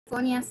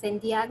California, San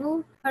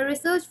Diego. Her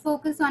research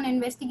focused on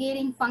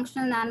investigating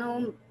functional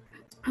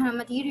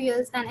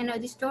nanomaterials and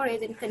energy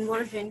storage and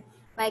conversion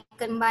by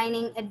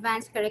combining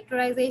advanced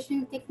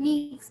characterization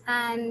techniques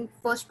and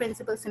first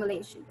principle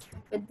simulation.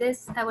 With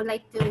this, I would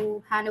like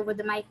to hand over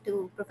the mic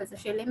to Professor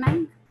Shirley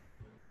Meng.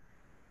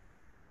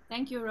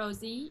 Thank you,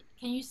 Rosie.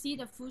 Can you see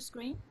the full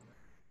screen?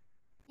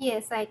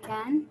 Yes, I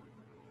can.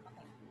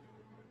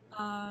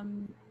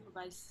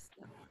 Device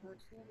the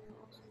cursor will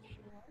also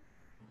show up.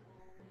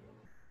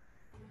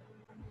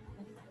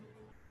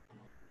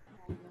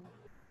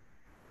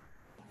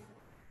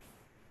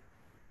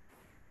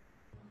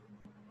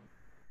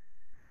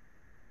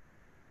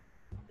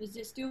 Is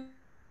it still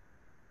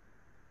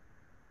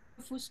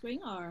full screen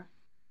or?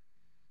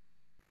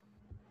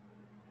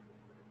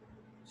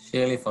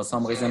 Shirley, for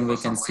some reason, we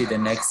can see the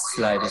next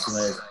slide as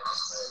well.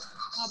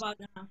 How about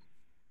now?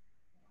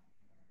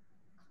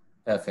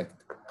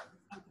 Perfect.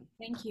 Okay,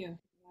 thank you.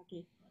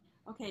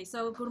 Okay,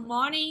 so good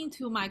morning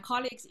to my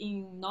colleagues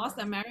in North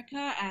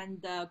America,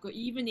 and good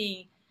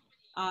evening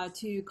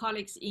to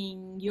colleagues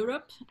in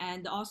Europe.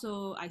 And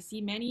also I see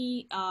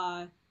many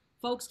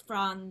folks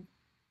from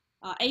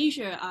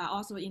Asia are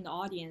also in the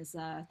audience.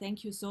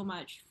 Thank you so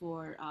much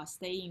for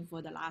staying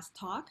for the last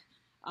talk.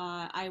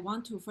 I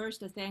want to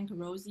first thank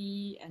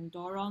Rosie and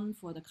Doron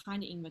for the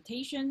kind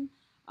invitation.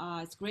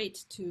 It's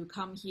great to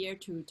come here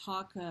to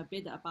talk a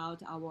bit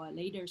about our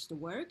latest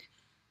work.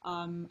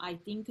 I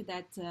think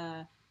that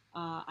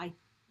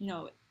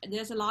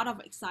there's a lot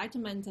of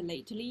excitement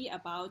lately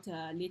about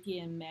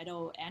lithium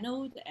metal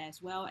anode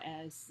as well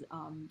as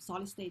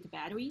solid state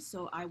batteries.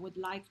 So I would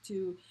like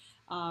to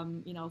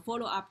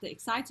follow up the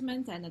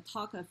excitement and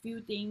talk a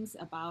few things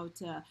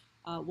about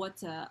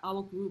what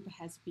our group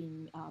has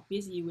been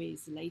busy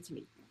with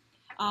lately.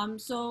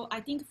 So I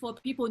think for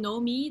people know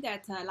me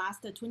that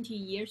last 20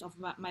 years of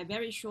my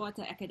very short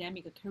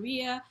academic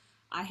career,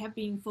 I have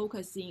been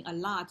focusing a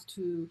lot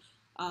to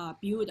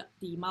build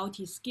the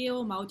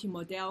multi-scale,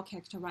 multi-model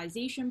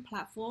characterization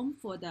platform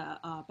for the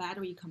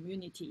battery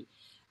community.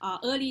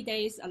 Early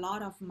days, a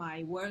lot of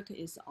my work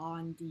is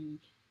on the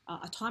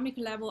atomic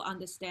level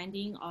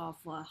understanding of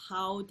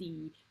how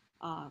the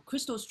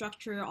crystal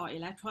structure or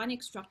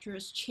electronic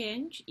structures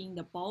change in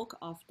the bulk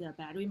of the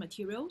battery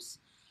materials.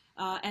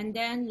 And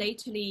then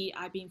lately,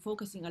 I've been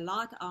focusing a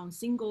lot on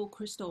single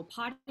crystal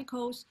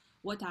particles.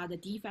 What are the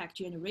defect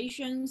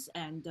generations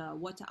and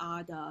what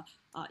are the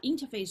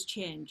interface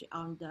change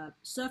on the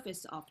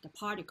surface of the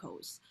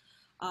particles.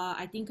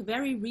 I think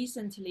very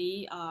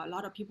recently, a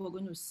lot of people are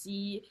going to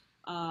see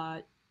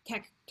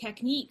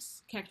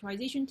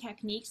characterization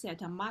techniques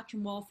that are much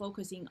more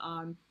focusing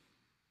on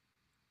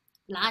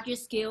larger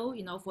scale,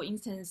 for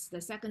instance,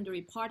 the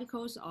secondary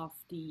particles of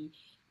the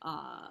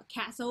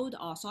cathode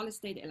or solid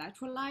state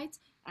electrolyte.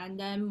 And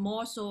then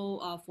more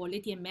so for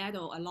lithium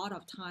metal, a lot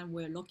of time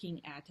we're looking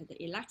at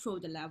the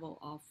electrode level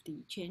of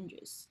the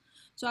changes.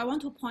 So I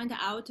want to point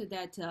out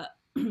that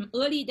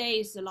early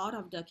days, a lot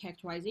of the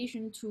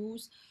characterization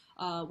tools,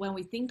 when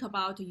we think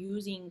about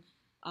using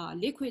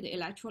liquid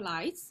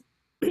electrolytes,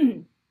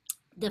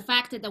 the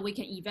fact that we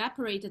can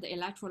evaporate the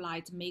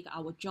electrolyte make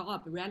our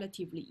job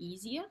relatively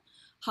easier.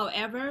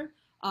 However,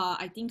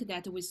 I think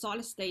that with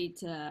solid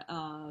state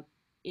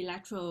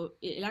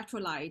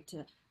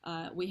electrolyte,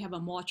 we have a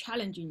more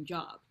challenging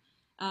job.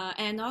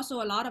 And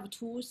also a lot of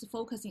tools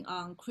focusing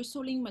on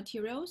crystalline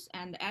materials.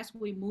 And as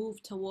we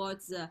move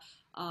towards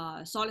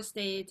solid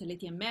state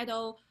lithium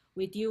metal,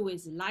 we deal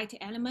with light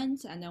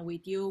elements, and then we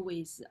deal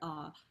with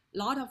a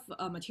lot of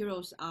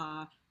materials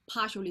are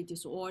partially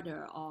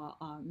disordered or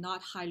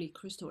not highly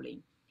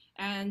crystalline.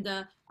 And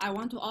I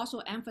want to also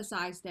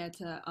emphasize that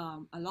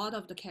a lot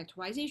of the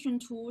characterization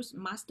tools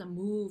must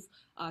move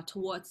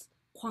towards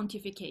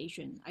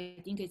quantification. I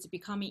think it's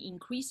becoming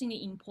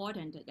increasingly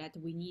important that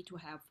we need to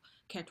have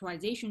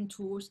characterization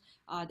tools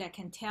that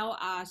can tell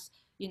us,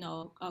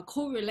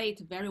 correlate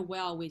very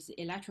well with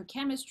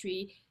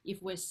electrochemistry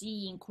if we're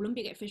seeing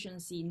Coulombic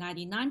efficiency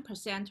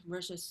 99%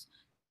 versus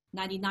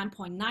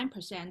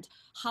 99.9%,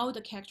 how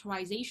the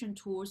characterization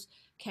tools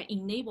can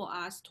enable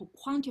us to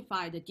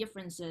quantify the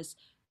differences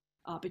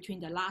between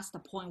the last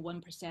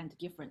 0.1%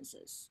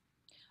 differences.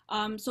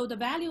 So the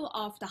value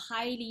of the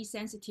highly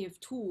sensitive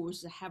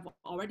tools have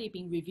already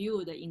been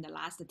reviewed in the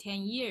last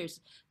 10 years.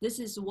 This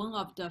is one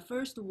of the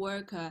first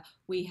work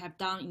we have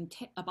done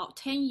about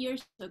 10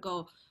 years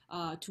ago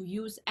to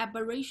use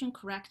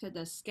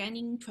aberration-corrected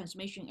scanning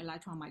transmission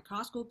electron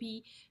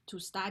microscopy to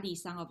study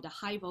some of the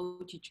high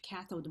voltage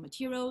cathode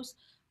materials.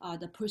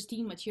 The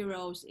pristine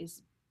materials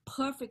is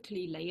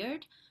perfectly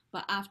layered,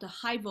 but after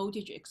high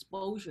voltage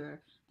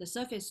exposure, the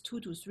surface 2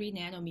 to 3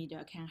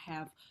 nanometer can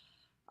have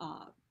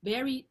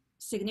very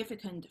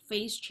significant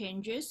phase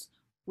changes,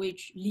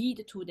 which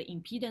lead to the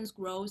impedance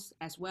growth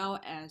as well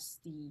as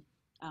the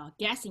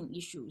gassing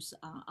issues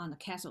on the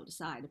cathode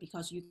side,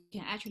 because you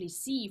can actually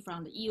see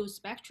from the EO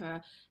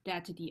spectra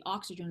that the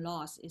oxygen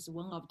loss is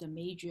one of the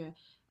major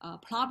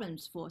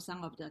problems for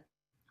some of the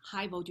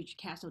high voltage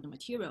cathode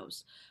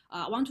materials.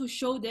 I want to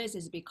show this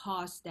is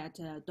because that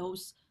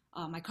those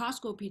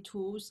microscopy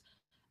tools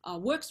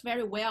works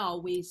very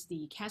well with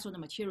the cathode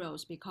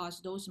materials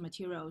because those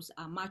materials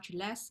are much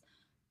less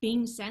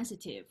beam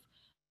sensitive.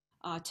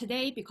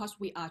 Today, because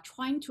we are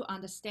trying to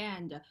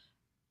understand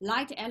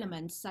light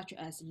elements such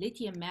as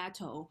lithium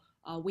metal,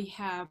 we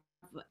have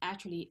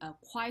actually a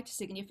quite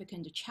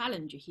significant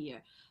challenge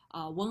here.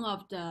 One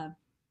of the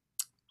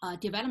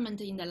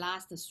development in the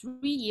last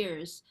 3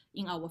 years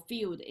in our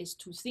field is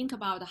to think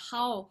about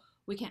how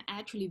we can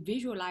actually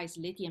visualize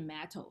lithium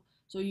metal.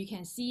 So you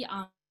can see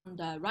on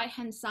the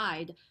right-hand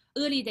side,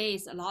 early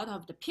days, a lot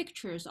of the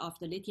pictures of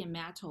the lithium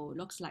metal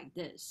looks like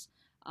this.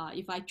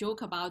 If I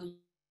joke about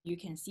you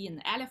can see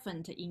an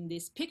elephant in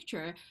this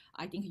picture,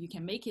 I think you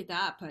can make it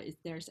up if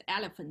there's an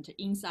elephant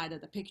inside of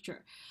the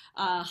picture.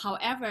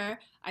 However,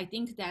 I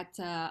think that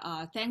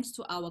thanks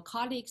to our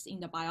colleagues in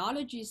the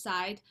biology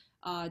side,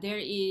 there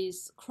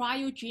is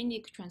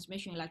cryogenic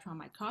transmission electron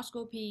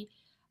microscopy.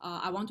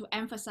 I want to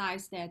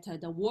emphasize that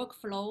the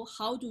workflow,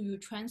 how do you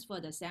transfer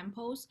the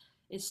samples,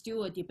 is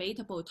still a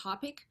debatable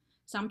topic.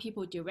 Some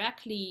people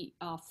directly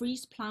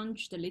freeze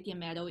plunge the lithium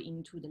metal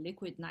into the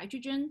liquid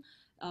nitrogen.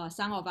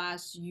 Some of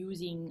us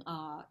using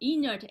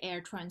inert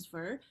air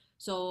transfer.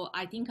 So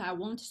I think I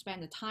won't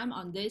spend the time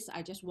on this.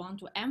 I just want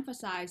to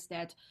emphasize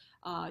that,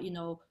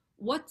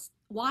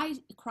 why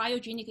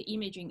cryogenic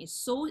imaging is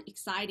so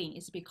exciting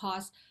is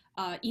because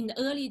in the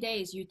early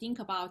days, you think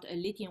about a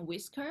lithium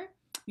whisker,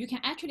 you can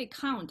actually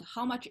count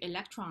how much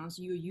electrons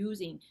you're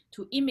using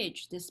to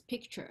image this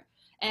picture.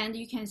 And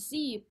you can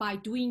see by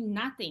doing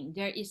nothing,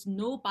 there is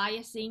no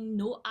biasing,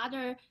 no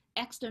other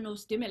external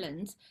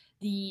stimulants,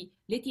 the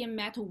lithium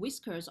metal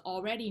whiskers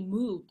already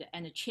moved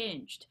and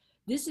changed.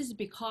 This is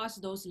because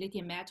those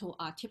lithium metal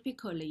are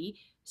typically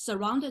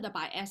surrounded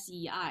by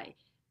SEI,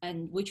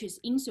 and which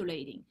is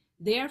insulating.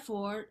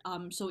 Therefore,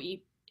 so if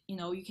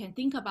you can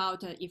think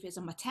about if it's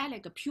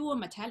a pure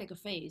metallic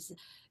phase,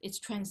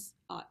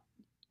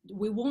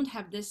 we won't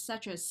have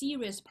such a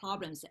serious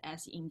problems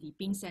as in the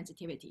beam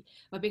sensitivity.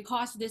 But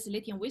because this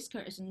lithium whisker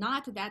is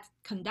not that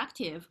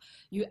conductive,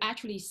 you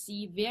actually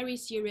see very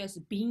serious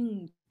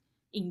beam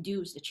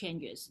induced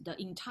changes. The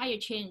entire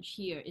change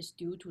here is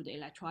due to the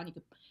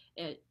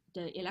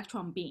the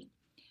electron beam.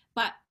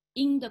 But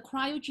in the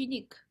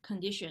cryogenic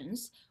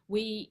conditions,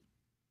 we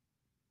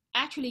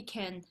actually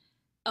can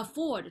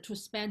afford to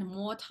spend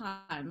more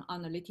time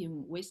on the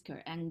lithium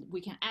whisker, and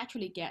we can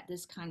actually get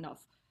this kind of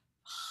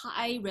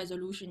high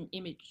resolution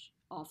image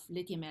of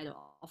lithium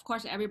metal. Of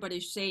course, everybody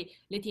say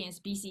lithium is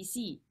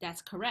BCC.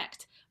 That's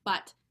correct.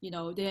 But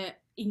they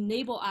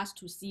enable us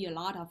to see a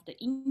lot of the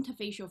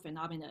interfacial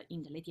phenomena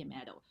in the lithium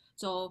metal.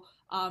 So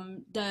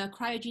the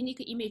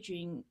cryogenic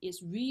imaging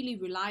is really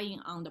relying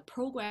on the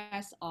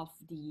progress of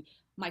the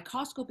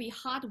microscopy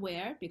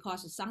hardware,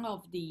 because some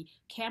of the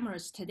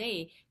cameras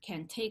today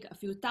can take a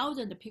few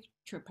thousand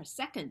pictures per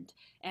second,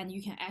 and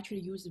you can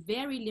actually use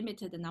very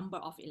limited number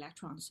of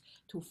electrons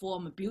to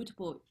form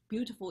beautiful,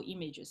 beautiful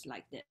images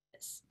like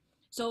this.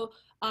 So,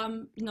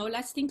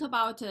 let's think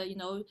about,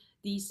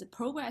 these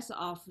progress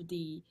of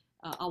the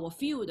our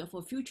field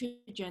for future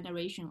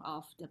generation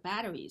of the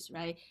batteries,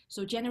 right?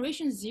 So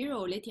generation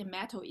 0 lithium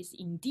metal is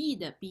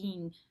indeed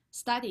being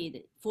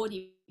studied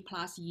 40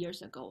 plus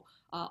years ago.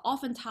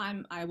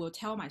 Oftentimes I will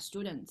tell my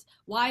students,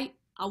 why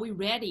are we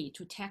ready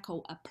to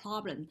tackle a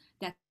problem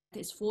that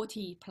is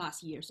 40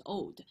 plus years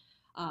old?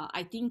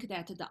 I think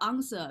that the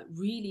answer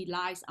really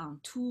lies on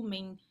two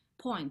main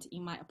points,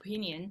 in my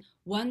opinion.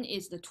 One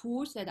is the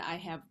tools that I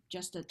have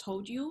just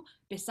told you.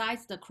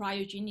 Besides the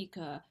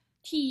cryogenic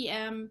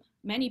TEM,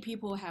 many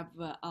people have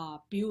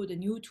built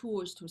new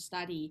tools to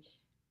study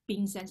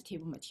beam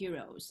sensitive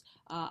materials.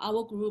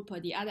 Our group,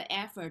 the other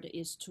effort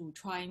is to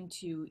trying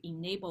to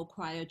enable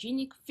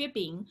cryogenic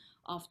fibbing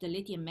of the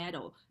lithium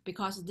metal,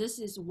 because this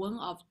is one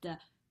of the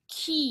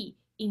key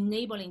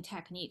enabling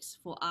techniques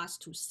for us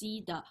to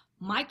see the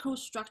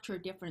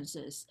microstructure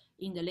differences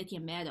in the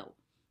lithium metal.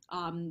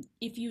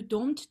 If you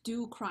don't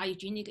do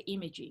cryogenic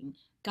imaging,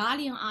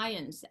 gallium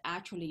atoms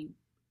actually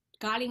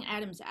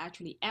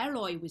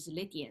alloy with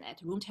lithium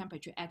at room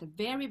temperature at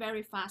very,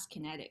 very fast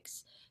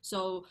kinetics.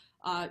 So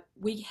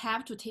we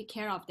have to take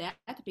care of that,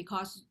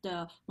 because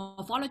the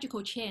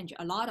morphological change,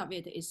 a lot of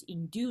it is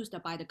induced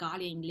by the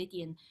gallium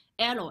lithium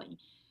alloy.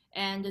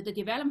 And the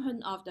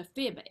development of the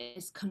fib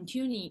is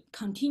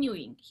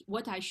continuing.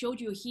 What I showed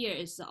you here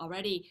is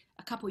already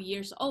a couple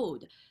years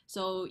old.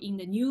 So in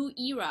the new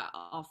era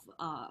of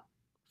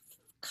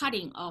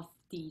cutting of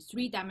the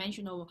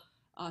three-dimensional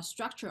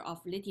structure of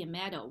lithium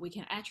metal, we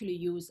can actually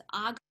use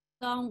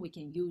argon, we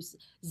can use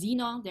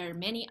xenon. There are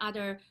many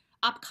other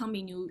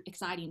upcoming new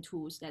exciting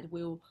tools that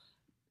will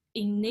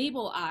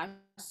enable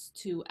us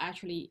to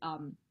actually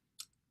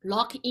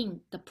lock in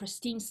the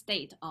pristine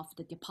state of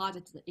the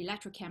deposit, the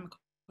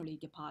electrochemically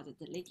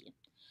deposited lithium.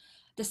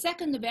 The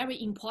second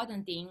very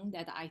important thing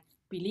that I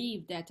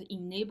believe that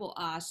enable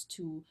us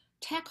to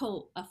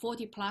tackle a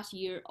 40 plus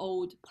year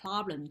old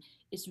problem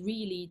is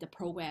really the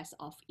progress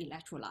of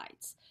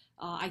electrolytes.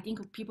 I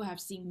think people have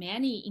seen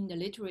many in the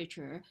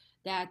literature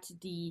that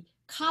the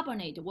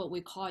carbonate, what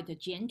we call the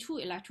Gen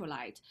 2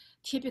 electrolyte,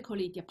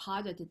 typically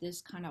deposit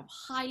this kind of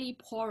highly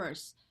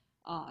porous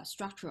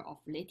structure of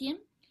lithium.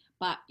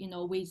 But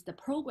with the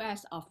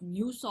progress of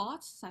new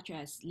salts such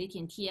as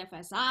lithium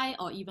TFSI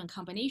or even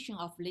combination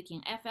of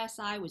lithium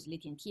FSI with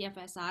lithium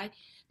TFSI,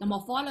 the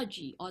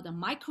morphology or the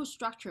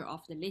microstructure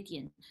of the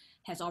lithium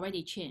has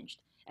already changed.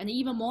 And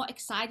even more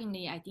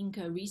excitingly, I think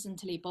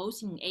recently,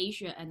 both in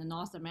Asia and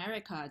North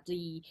America,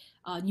 the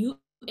new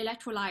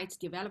electrolytes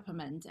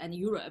development and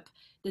Europe,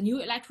 the new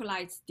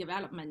electrolytes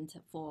development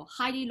for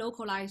highly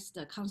localized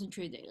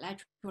concentrated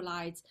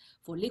electrolytes,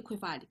 for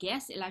liquefied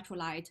gas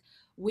electrolyte,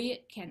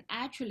 we can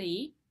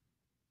actually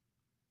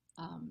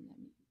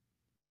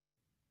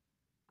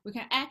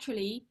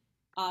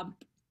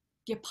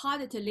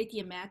deposit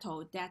lithium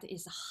metal that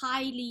is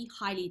highly,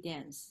 highly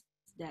dense,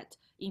 that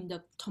in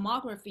the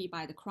tomography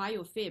by the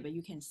cryofib,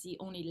 you can see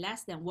only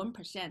less than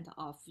 1%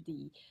 of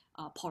the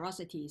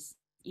porosities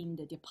in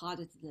the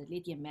deposited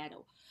lithium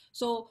metal.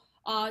 So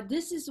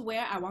this is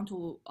where I want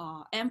to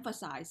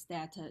emphasize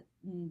that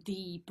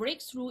the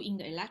breakthrough in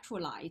the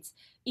electrolytes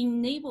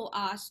enable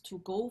us to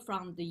go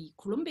from the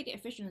Coulombic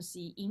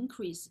efficiency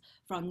increase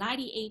from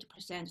 98%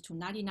 to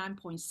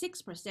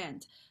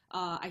 99.6%.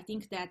 I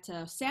think that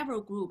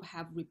several groups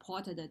have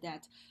reported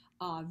that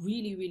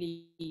really,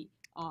 really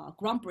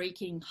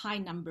groundbreaking high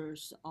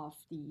numbers of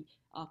the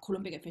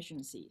Coulombic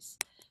efficiencies.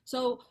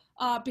 So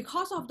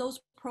because of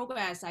those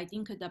progress, I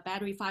think the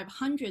Battery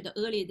 500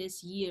 early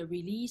this year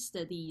released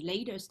the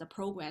latest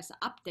progress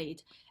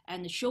update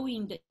and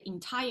showing the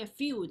entire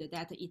field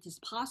that it is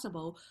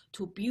possible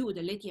to build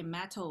lithium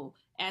metal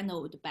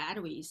anode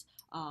batteries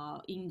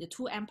in the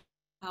 2 amp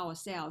hour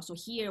cell. So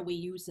here we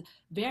use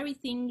very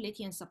thin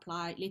lithium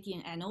supply,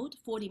 lithium anode,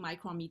 40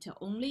 micrometer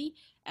only,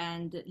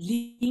 and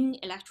lean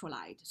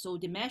electrolyte. So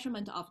the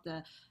measurement of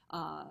the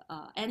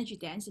energy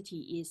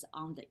density is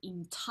on the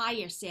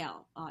entire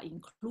cell,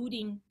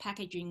 including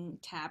packaging,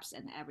 tabs,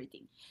 and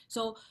everything.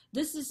 So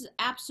this is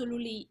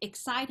absolutely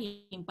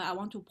exciting, but I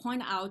want to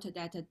point out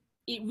that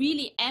it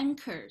really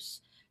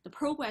anchors, the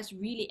progress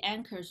really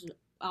anchors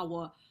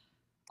our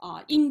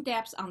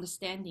in-depth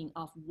understanding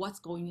of what's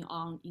going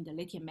on in the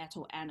lithium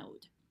metal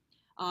anode.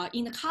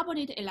 In the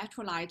carbonate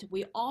electrolyte,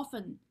 we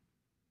often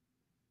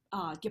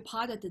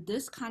deposit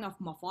this kind of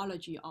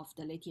morphology of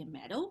the lithium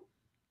metal.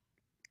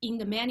 In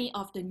the many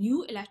of the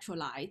new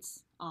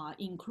electrolytes,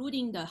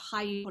 including the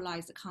high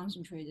polarized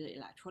concentrated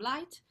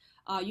electrolyte,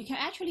 you can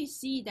actually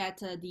see that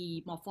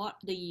the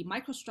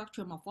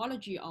microstructure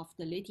morphology of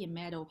the lithium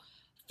metal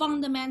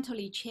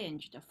fundamentally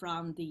changed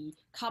from the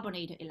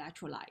carbonate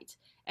electrolyte.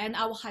 And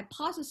our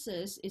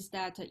hypothesis is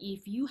that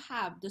if you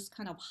have this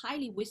kind of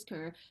highly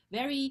viscous,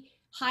 very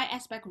high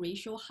aspect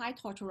ratio, high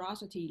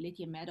tortuosity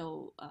lithium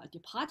metal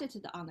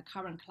deposited on the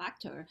current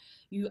collector,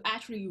 you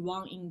actually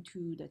run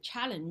into the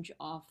challenge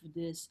of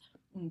this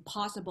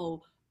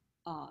possible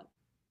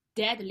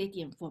dead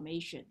lithium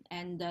formation.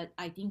 And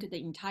I think the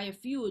entire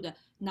field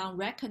now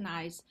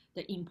recognize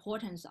the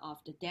importance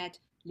of the dead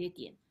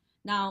lithium.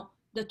 Now,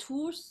 the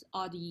tools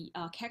or the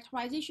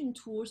characterization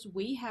tools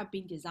we have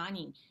been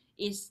designing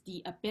is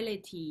the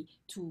ability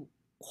to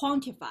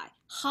quantify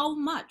how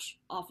much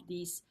of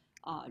this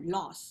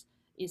loss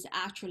is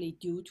actually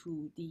due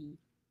to the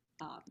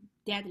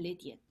dead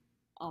lithium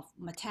of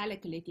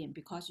metallic lithium,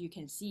 because you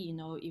can see,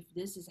 if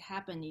this is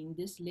happening,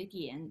 this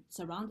lithium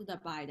surrounded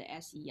by the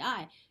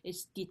SEI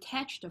is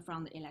detached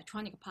from the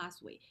electronic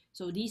pathway.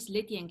 So these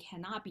lithium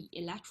cannot be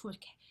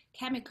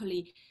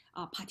electrochemically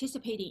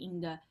participating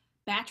in the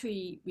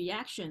battery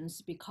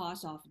reactions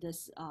because of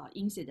this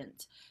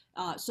incident.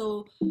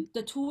 So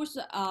the tools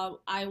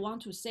I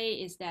want to say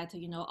is that,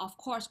 of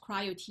course,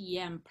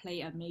 cryo-TEM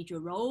play a major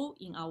role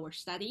in our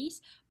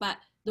studies, but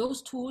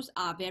those tools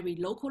are very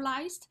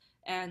localized,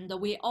 and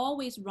we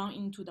always run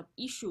into the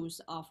issues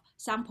of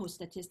sample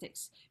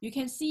statistics. You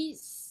can see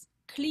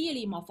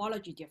clearly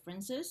morphology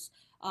differences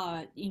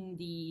in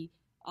the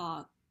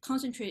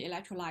concentrated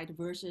electrolyte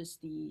versus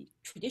the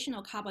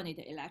traditional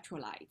carbonated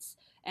electrolytes.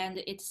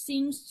 And it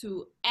seems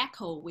to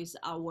echo with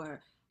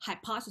our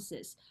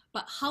hypothesis.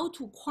 But how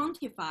to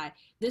quantify,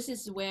 this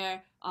is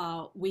where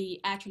we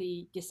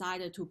actually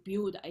decided to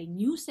build a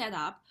new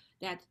setup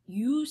that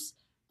use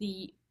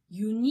the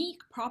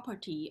unique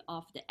property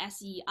of the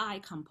SEI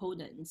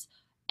components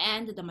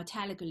and the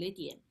metallic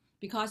lithium,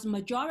 because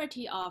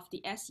majority of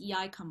the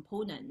SEI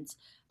components,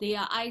 they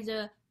are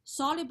either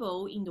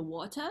soluble in the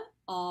water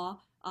or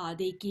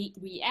they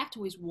react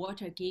with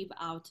water, give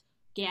out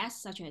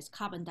gas such as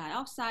carbon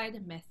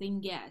dioxide,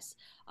 methane gas.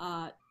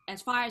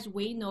 As far as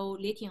we know,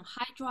 lithium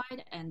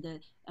hydride and the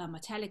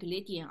metallic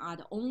lithium are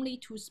the only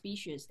 2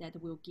 species that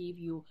will give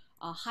you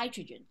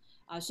hydrogen.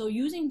 So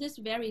using this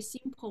very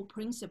simple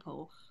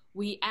principle,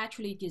 we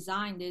actually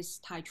designed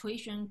this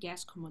titration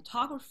gas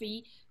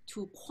chromatography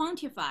to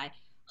quantify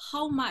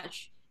how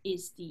much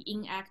is the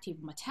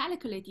inactive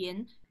metallic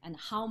lithium and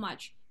how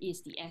much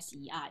is the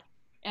SEI.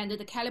 And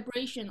the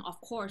calibration, of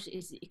course,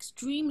 is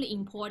extremely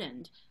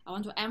important. I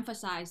want to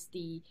emphasize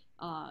the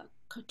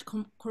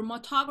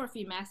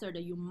chromatography method,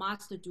 you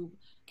must do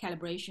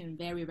calibration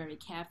very, very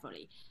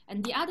carefully.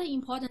 And the other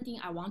important thing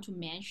I want to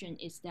mention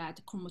is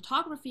that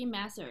chromatography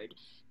method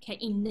can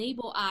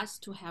enable us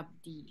to have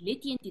the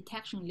lithium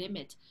detection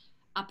limit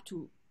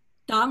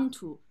down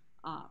to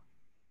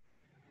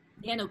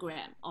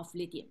nanogram of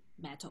lithium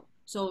metal.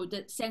 So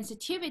the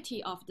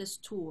sensitivity of this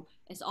tool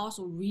is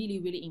also really,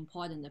 really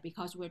important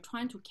because we're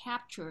trying to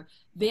capture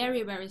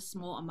very, very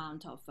small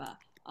amount of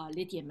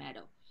lithium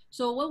metal.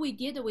 So what we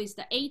did with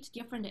the 8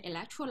 different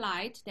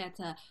electrolytes that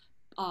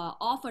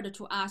offered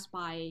to us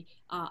by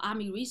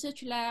Army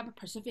Research Lab,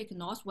 Pacific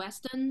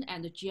Northwestern,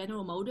 and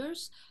General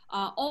Motors,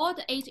 all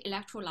the 8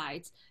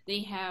 electrolytes,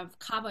 they have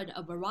covered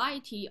a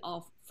variety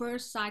of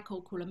first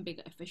cycle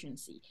Coulombic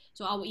efficiency.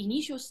 So our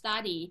initial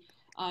study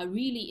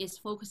really is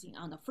focusing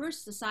on the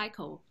first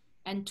cycle,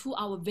 and to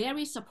our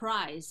very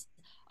surprise,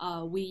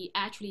 we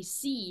actually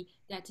see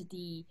that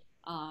the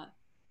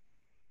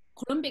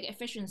Coulombic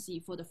efficiency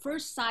for the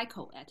first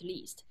cycle at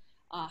least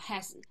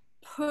has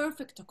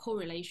perfect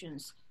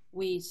correlations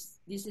with,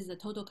 this is the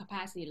total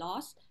capacity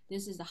loss,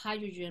 this is the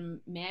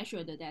hydrogen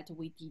measured that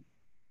we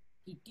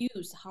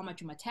deduce how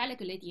much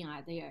metallic lithium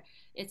are there.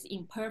 It's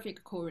in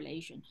perfect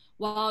correlation.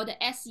 While the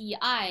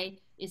SEI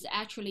is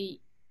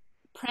actually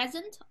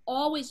present,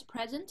 always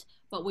present,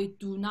 but we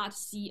do not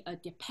see a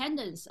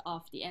dependence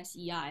of the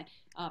SEI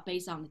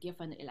based on the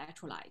different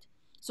electrolyte.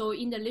 So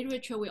in the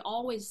literature, we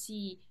always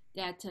see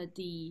that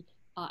the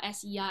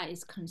SEI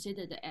is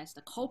considered as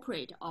the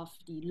culprit of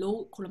the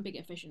low Coulombic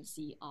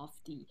efficiency of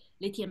the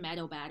lithium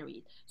metal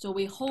battery. So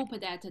we hope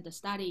that the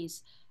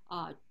studies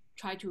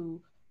try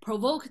to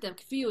provoke the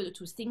field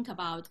to think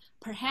about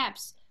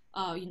perhaps,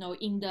 in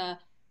the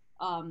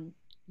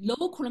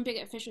low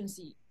Coulombic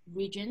efficiency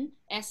region,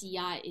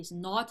 SEI is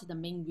not the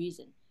main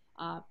reason.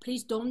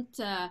 Please don't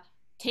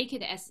take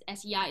it as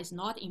SEI is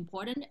not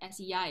important.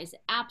 SEI is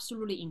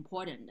absolutely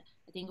important.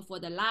 I think for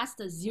the last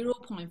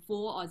 0.4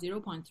 or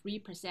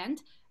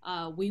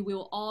 0.3%, we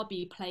will all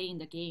be playing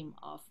the game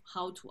of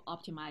how to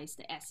optimize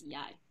the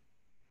SEI.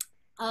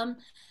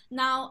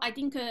 Now, I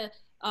think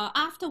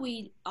after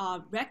we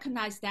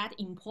recognize that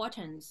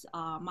importance,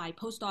 my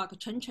postdoc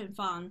Chen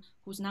Fang,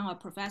 who's now a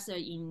professor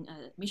in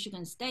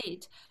Michigan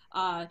State,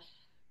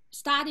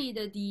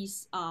 studied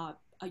these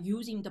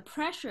using the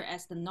pressure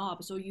as the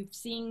knob. So you've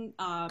seen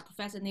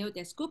Professor Neil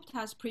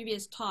Dasgupta's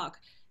previous talk,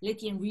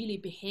 lithium really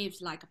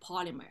behaves like a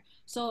polymer.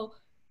 So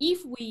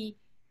if we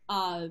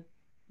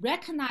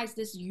recognize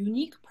this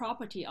unique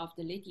property of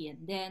the lithium,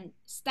 then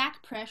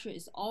stack pressure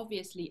is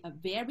obviously a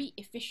very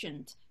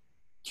efficient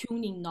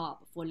tuning knob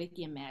for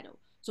lithium metal.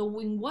 So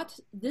in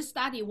this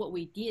study, what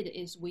we did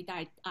is we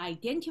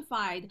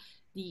identified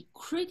the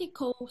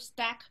critical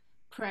stack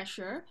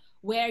pressure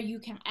where you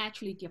can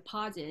actually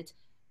deposit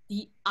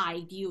the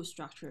ideal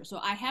structure. So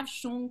I have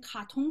shown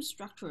cartoon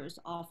structures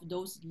of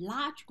those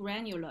large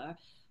granular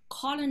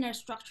columnar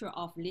structure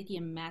of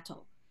lithium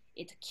metal.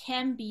 It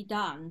can be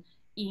done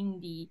in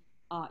the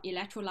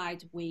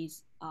electrolyte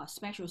with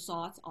special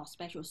salts or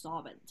special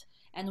solvent.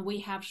 And we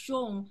have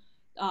shown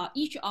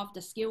each of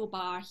the scale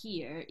bar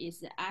here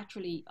is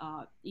actually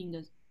in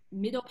the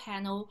middle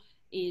panel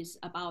is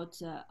about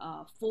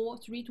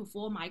 3 to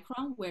 4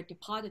 micron. We're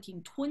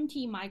depositing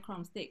 20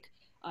 micron thick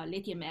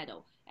lithium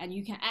metal, and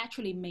you can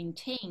actually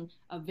maintain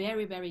a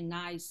very, very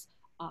nice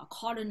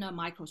columnar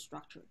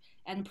microstructure.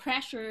 And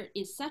pressure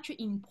is such an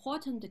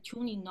important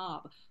tuning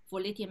knob for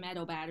lithium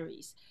metal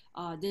batteries.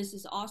 This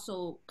is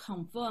also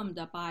confirmed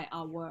by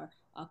our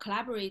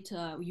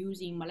collaborator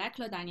using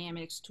molecular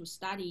dynamics to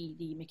study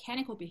the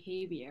mechanical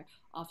behavior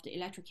of the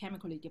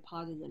electrochemically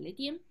deposited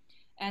lithium.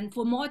 And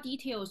for more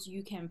details,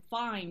 you can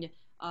find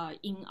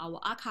in our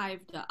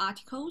archived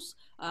articles.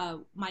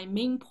 My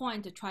main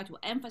point to try to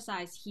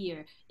emphasize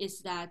here is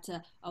that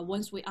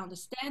once we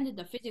understand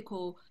the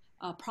physical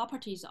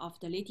properties of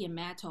the lithium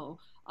metal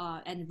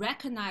and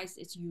recognize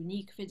its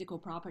unique physical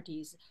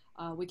properties,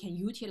 we can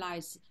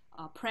utilize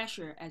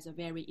pressure as a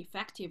very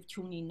effective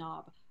tuning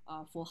knob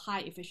for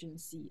high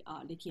efficiency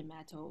lithium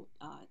metal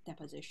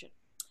deposition.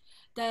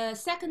 The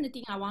second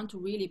thing I want to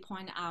really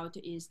point out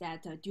is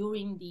that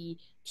during the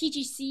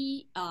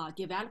TGC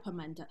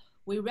development,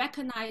 we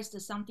recognized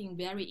something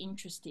very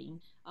interesting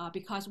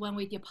because when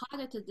we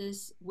deposited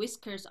this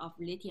whiskers of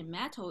lithium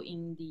metal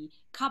in the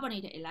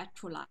carbonated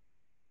electrolyte,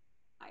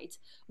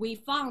 we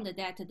found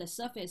that the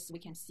surface, we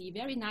can see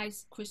very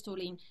nice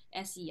crystalline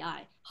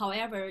SEI.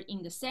 However,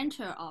 in the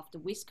center of the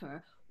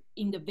whisker,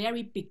 in the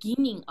very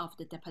beginning of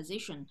the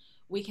deposition,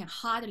 we can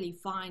hardly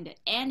find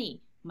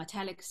any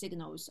metallic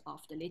signals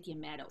of the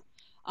lithium metal.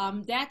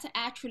 That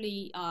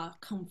actually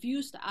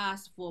confused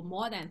us for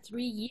more than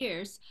 3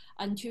 years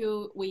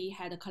until we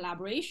had a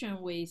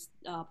collaboration with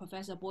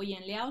Professor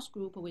Boyan Liao's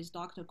group with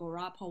Dr.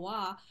 Gaurav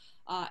Pawar,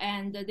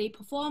 and they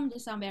performed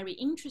some very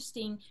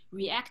interesting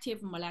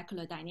reactive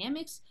molecular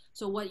dynamics.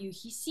 So what you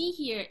see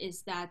here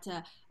is that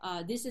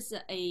this is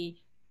a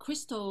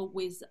crystal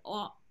with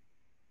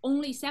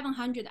only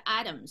 700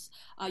 atoms.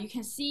 You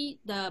can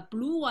see the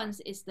blue ones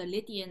is the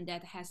lithium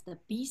that has the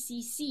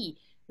BCC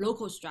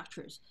local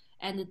structures.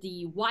 And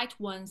the white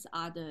ones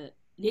are the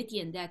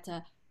lithium that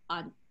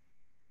are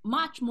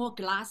much more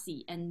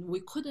glassy, and we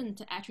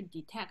couldn't actually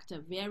detect a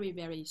very,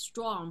 very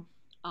strong,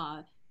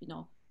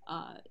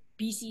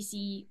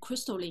 BCC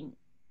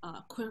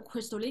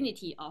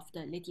crystallinity of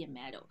the lithium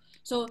metal.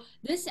 So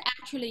this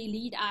actually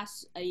lead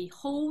us a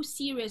whole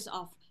series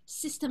of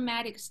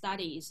systematic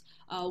studies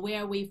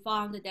where we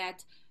found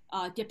that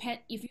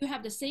if you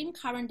have the same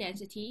current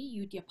density,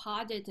 you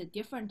deposit at a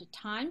different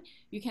time,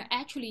 you can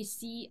actually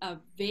see a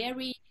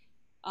very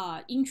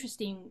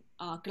interesting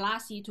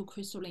glassy to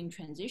crystalline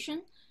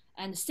transition.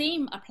 And the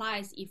same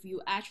applies if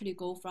you actually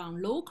go from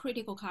low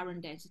critical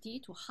current density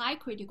to high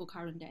critical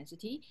current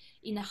density.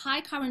 In the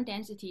high current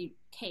density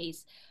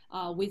case,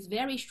 with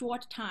very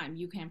short time,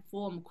 you can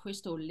form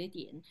crystal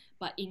lithium.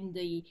 But in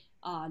the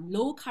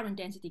low current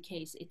density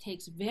case, it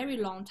takes very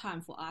long time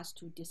for us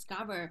to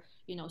discover,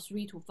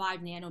 3 to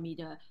 5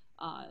 nanometer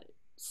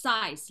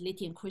size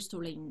lithium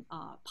crystalline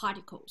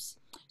particles.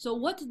 So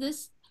what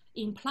this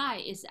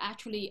imply is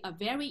actually a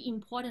very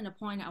important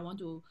point I want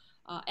to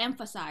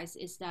emphasize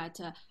is that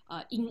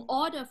in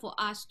order for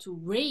us to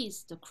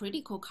raise the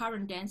critical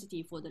current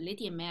density for the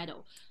lithium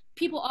metal,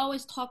 people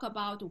always talk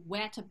about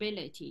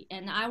wettability,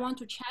 and I want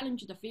to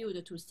challenge the field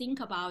to think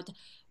about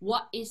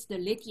what is the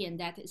lithium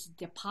that is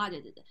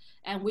deposited.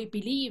 And we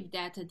believe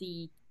that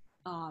the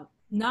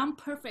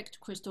non-perfect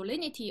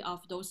crystallinity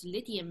of those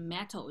lithium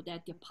metal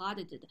that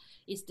deposited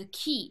is the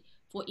key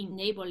for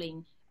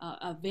enabling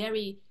a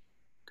very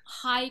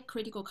high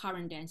critical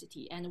current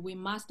density, and we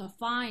must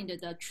find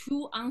the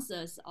true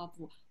answers of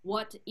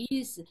what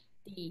is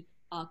the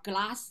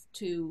glass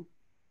to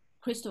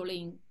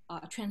crystalline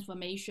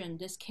transformation.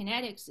 This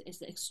kinetics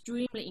is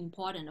extremely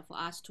important for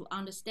us to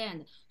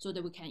understand so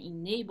that we can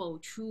enable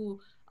true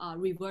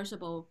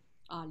reversible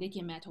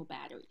lithium metal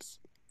batteries.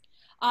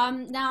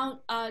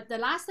 Now, the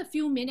last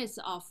few minutes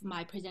of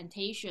my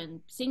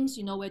presentation, since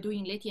we're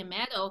doing lithium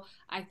metal,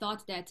 I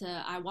thought that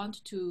I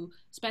want to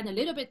spend a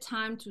little bit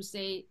time to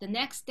say the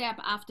next step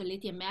after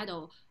lithium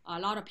metal. A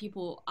lot of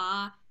people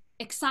are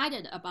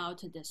excited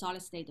about the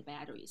solid state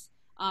batteries.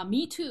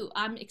 Me too,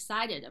 I'm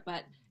excited,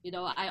 but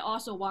I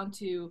also want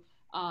to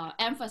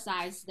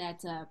emphasize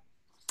that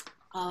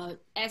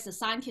as a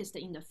scientist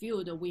in the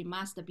field, we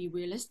must be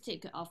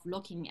realistic of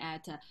looking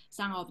at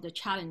some of the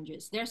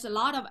challenges. There's a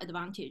lot of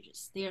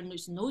advantages. There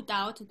is no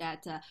doubt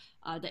that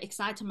the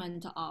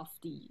excitement of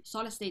the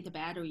solid state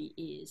battery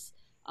is,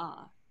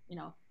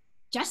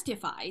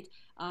 justified.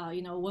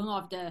 One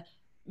of the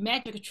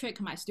magic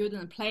trick my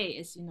students play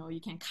is, you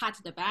can cut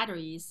the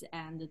batteries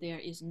and there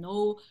is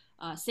no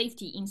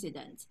safety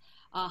incident.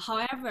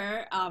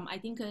 However, I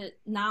think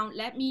now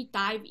let me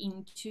dive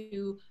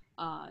into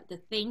the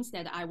things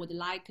that I would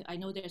like. I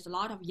know there's a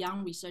lot of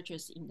young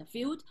researchers in the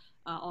field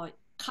or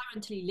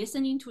currently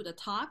listening to the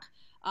talk.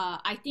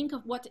 I think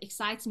of what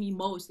excites me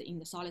most in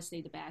the solid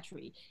state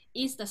battery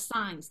is the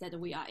science that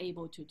we are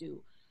able to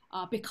do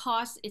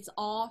because it's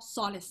all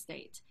solid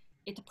state.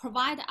 It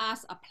provides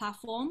us a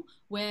platform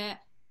where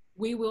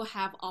we will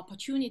have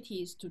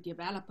opportunities to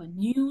develop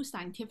new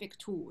scientific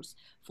tools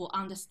for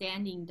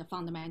understanding the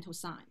fundamental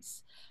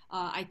science.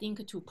 I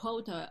think to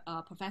quote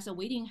Professor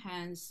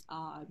Whittingham's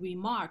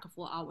remark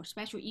for our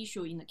special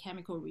issue in the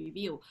chemical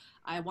review,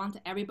 I want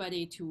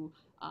everybody to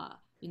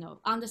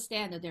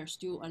understand that there's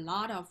still a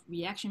lot of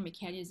reaction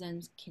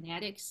mechanisms,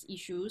 kinetics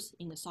issues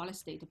in the solid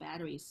state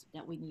batteries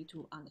that we need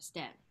to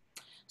understand.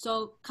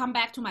 So come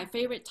back to my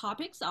favorite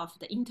topics of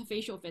the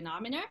interfacial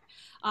phenomena.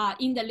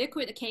 In the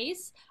liquid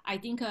case, I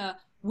think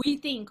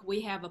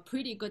we have a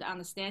pretty good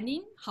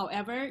understanding.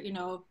 However,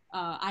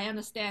 I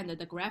understand that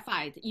the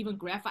graphite, even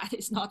graphite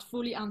is not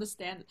fully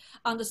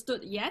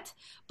understood yet,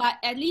 but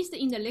at least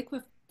in the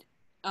liquid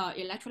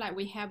electrolyte,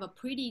 we have a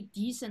pretty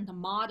decent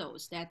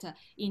models that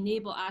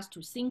enable us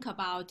to think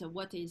about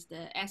what is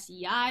the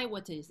SEI,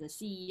 what is the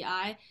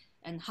CEI,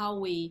 and how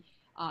we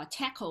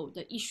tackle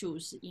the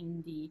issues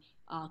in the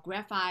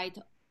graphite,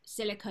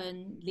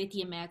 silicon,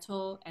 lithium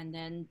metal, and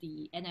then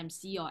the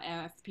NMC or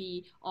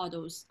LFP, all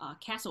those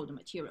cathode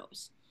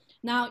materials.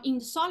 Now, in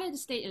the solid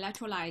state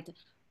electrolyte,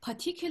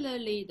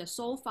 particularly the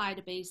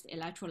sulfide-based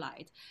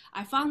electrolyte,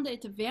 I found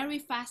it very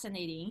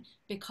fascinating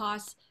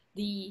because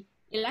the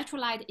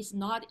electrolyte is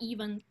not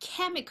even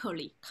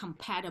chemically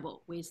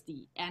compatible with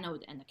the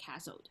anode and the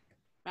cathode.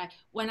 Right?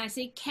 When I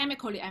say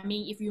chemically, I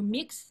mean if you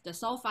mix the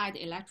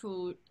sulfide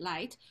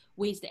electrolyte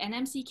with the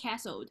NMC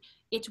cathode,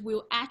 it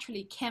will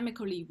actually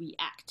chemically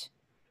react.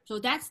 So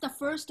that's the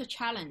first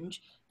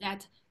challenge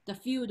that the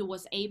field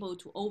was able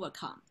to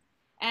overcome.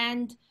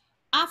 And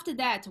after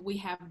that, we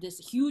have these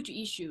huge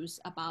issues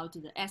about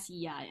the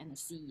SEI and the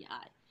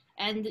CEI.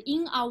 And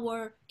in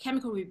our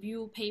chemical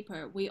review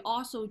paper, we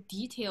also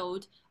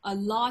detailed a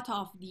lot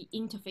of the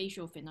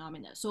interfacial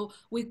phenomena. So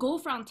we go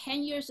from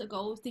 10 years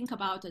ago, think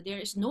about there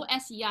is no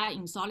SEI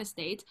in solid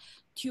state,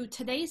 to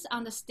today's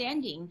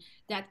understanding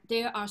that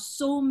there are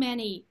so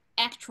many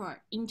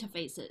extra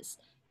interfaces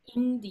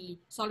in the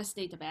solid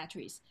state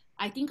batteries.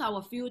 I think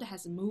our field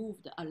has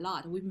moved a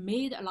lot. We've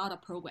made a lot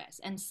of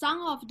progress, and some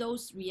of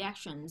those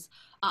reactions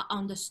are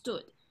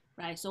understood,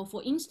 right? So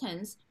for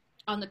instance,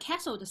 on the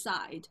cathode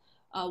side,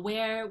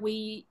 where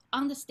we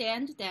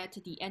understand that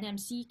the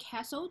NMC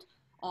cathode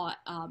or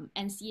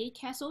NCA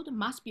cathode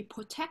must be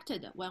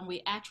protected when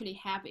we actually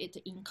have it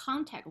in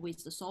contact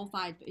with the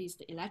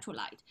sulfide-based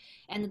electrolyte.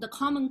 And the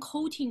common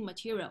coating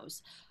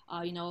materials,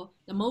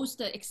 the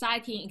most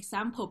exciting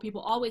example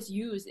people always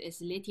use is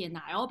lithium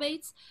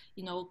niobates.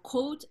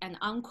 Coat and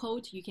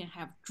uncoat, you can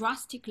have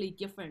drastically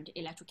different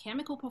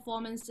electrochemical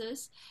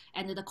performances,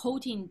 and the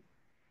coating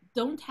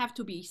don't have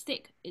to be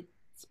thick.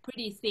 It's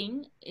pretty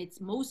thin.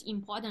 It's most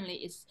importantly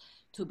is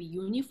to be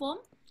uniform.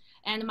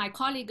 And my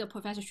colleague,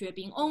 Professor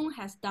Shirley Meng,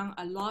 has done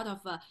a lot of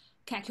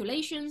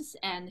calculations,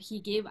 and he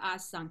gave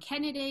us some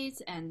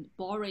candidates, and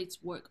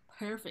borates work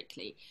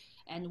perfectly.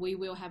 And we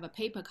will have a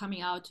paper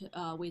coming out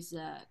with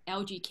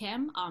LG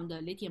Chem on the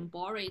lithium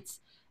borates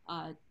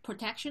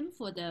protection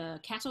for the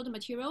cathode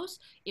materials.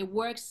 It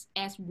works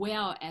as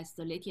well as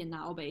the lithium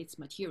niobates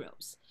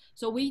materials.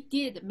 So we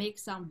did make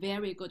some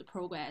very good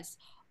progress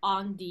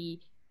on the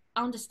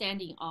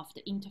understanding of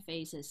the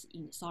interfaces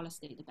in the solid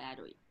state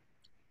battery.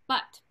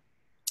 But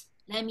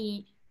let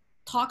me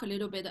talk a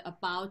little bit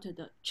about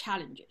the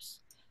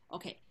challenges.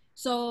 Okay,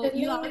 so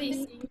you already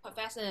seen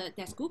Professor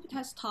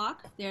Dasgupta's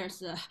talk.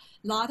 There's a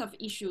lot of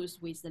issues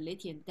with the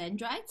lithium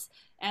dendrites.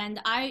 And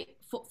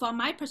from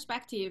my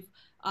perspective,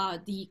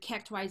 the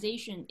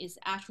characterization is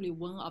actually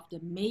one of the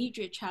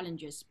major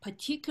challenges,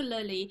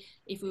 particularly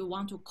if we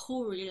want to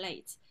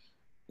correlate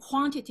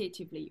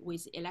quantitatively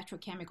with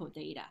electrochemical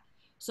data.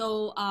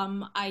 So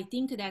I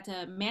think that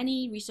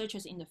many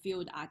researchers in the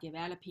field are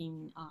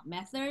developing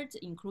methods,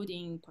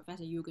 including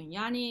Professor Yugen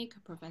Yannick,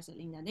 Professor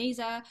Linda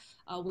Neza.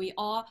 We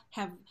all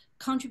have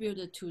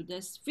contributed to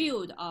this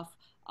field of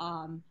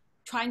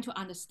trying to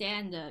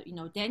understand the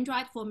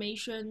dendrite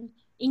formation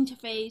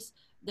interface.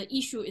 The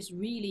issue is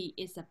really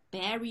a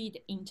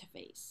buried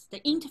interface. The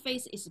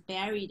interface is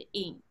buried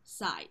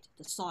inside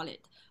the solid.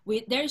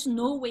 There's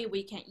no way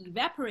we can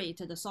evaporate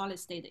the solid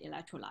state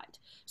electrolyte.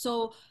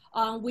 So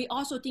we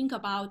also think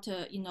about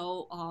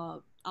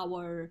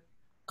our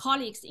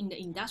colleagues in the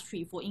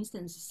industry. For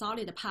instance,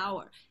 Solid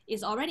Power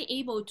is already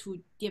able to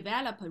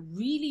develop a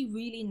really,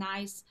 really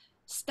nice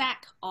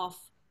stack of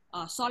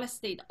all solid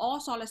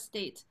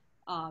state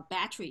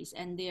batteries,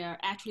 and they're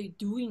actually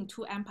doing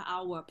 2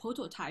 amp-hour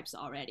prototypes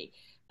already.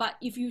 But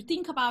if you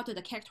think about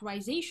the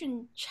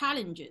characterization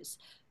challenges,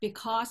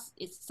 because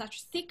it's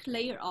such thick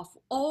layer of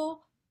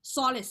all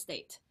solid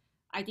state,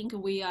 I think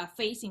we are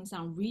facing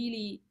some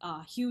really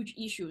huge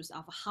issues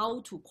of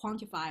how to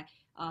quantify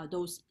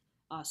those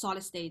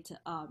solid state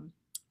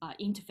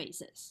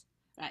interfaces,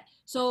 right?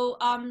 So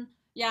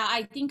yeah,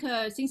 I think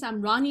since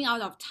I'm running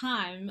out of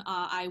time,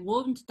 I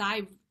won't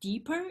dive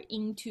deeper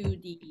into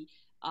the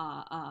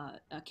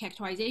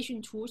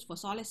characterization tools for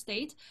solid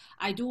state.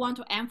 I do want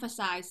to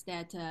emphasize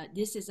that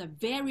this is a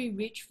very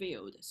rich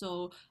field.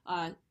 So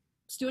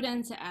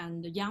students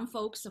and young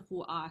folks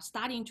who are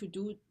starting to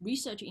do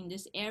research in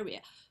this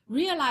area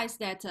realize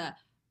that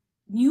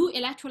new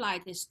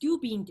electrolyte is still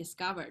being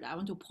discovered. I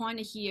want to point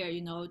here,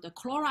 the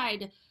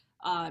chloride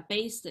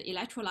based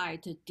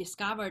electrolyte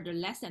discovered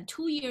less than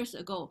 2 years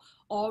ago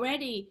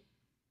already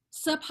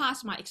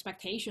surpassed my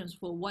expectations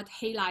for what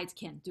halides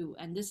can do.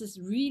 And this is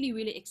really,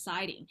 really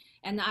exciting.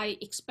 And I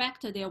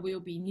expect there will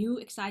be new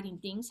exciting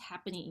things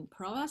happening in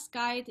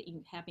perovskite,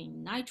 happening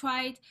in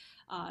nitride.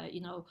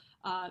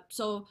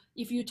 So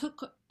if you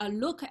took a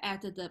look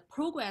at the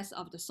progress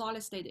of the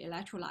solid state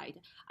electrolyte,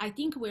 I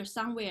think we're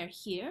somewhere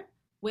here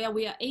where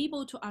we are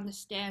able to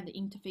understand the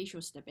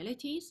interfacial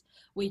stabilities.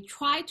 We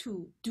try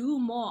to do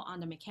more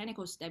on the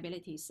mechanical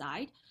stability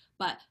side,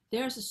 but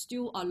there's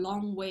still a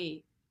long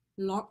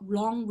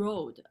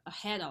road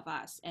ahead of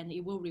us, and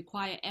it will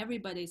require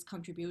everybody's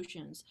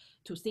contributions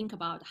to think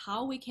about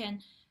how we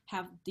can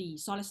have the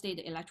solid state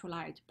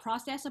electrolyte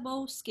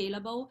processable,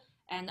 scalable,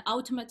 and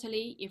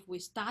ultimately, if we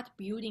start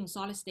building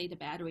solid state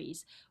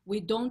batteries,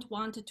 we don't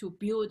want to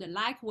build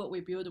like what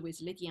we build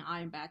with lithium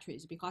ion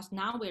batteries, because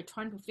now we're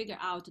trying to figure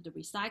out the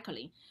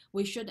recycling.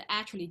 We should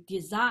actually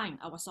design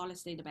our solid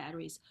state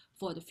batteries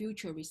for the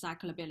future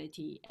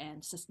recyclability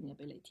and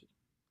sustainability.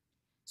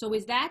 So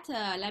with that,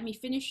 let me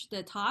finish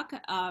the talk.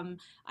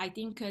 I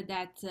think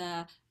that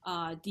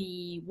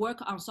the work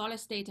on solid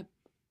state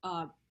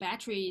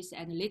batteries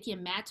and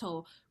lithium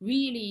metal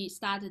really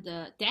started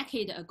a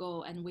decade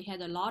ago, and we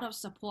had a lot of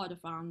support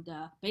from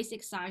the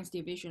basic science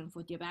division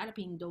for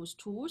developing those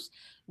tools,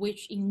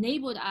 which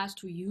enabled us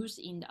to use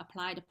in the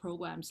applied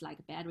programs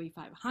like Battery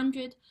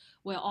 500.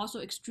 We're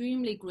also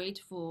extremely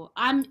grateful.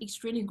 I'm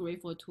extremely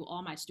grateful to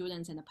all my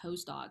students and the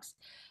postdocs.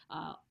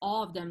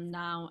 All of them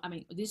now, I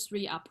mean, these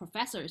 3 are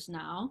professors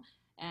now,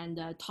 and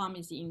Tom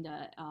is in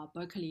the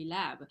Berkeley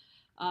lab.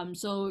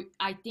 So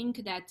I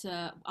think that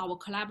our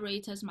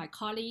collaborators, my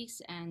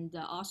colleagues, and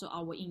also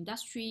our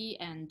industry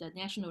and the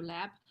national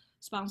lab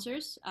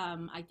sponsors,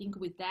 I think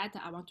with that,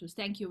 I want to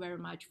thank you very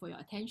much for your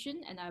attention,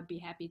 and I'll be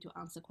happy to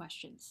answer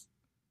questions.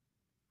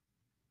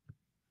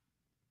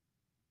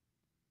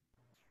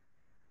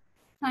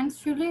 Thanks,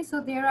 Shirley.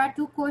 So there are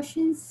two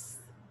questions.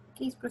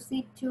 Please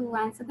proceed to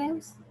answer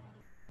those.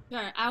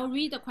 Sure, I'll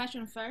read the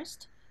question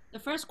first. The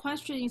first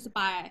question is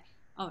by,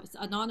 oh, it's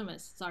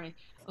anonymous, sorry.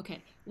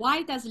 Okay,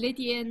 why does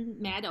lithium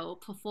metal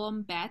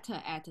perform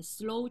better at a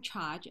slow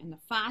charge and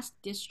fast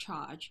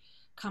discharge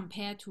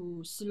compared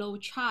to slow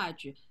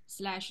charge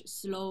 /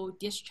 slow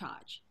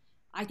discharge?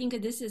 I think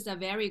this is a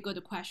very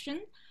good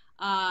question.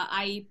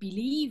 I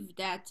believe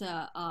that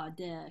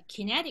the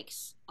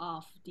kinetics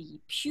of the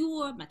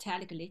pure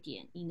metallic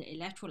lithium in the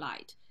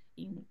electrolyte,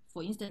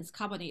 for instance,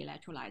 carbonate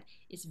electrolyte,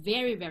 is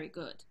very, very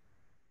good,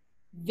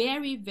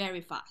 very, very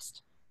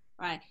fast,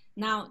 right?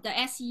 Now, the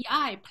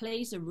SEI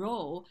plays a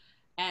role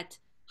at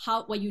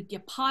how, when you're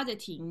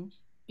depositing,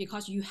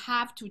 because you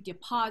have to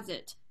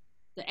deposit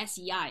the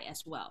SEI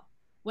as well.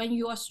 When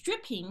you are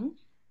stripping,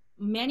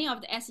 many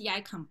of the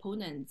SEI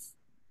components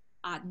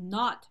are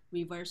not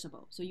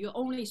reversible. So you're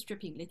only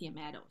stripping lithium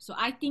metal. So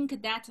I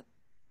think that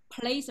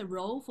plays a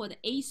role for the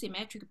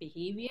asymmetric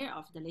behavior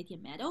of the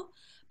lithium metal,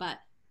 but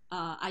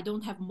I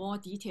don't have more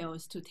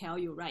details to tell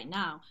you right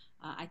now.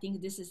 I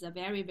think this is a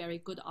very, very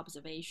good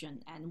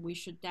observation, and we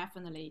should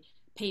definitely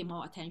pay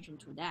more attention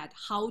to that,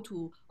 how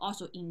to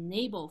also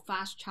enable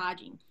fast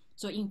charging.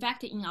 So in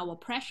fact, in our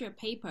pressure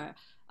paper,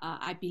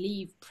 I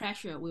believe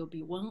pressure will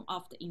be one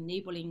of the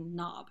enabling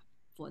knob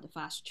for the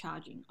fast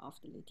charging of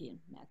the lithium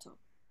metal.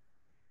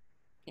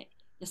 Okay.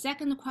 The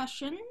second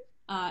question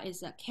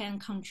is can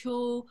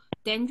control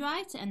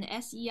dendrites and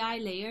SEI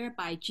layer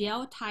by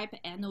gel type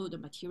anode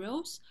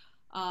materials?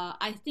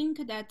 I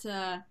think that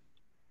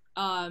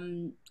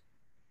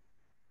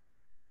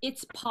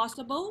it's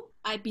possible.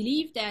 I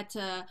believe that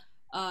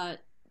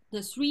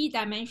the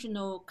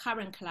three-dimensional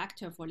current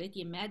collector for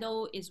lithium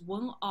metal is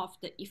one of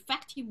the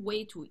effective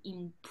way to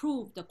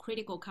improve the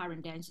critical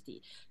current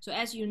density. So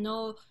as you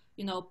know,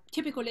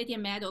 typical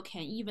lithium metal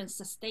can even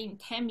sustain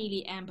 10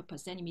 milliamp per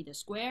centimeter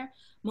square.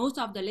 Most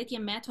of the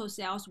lithium metal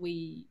cells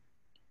we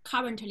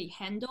currently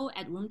handle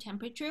at room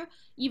temperature,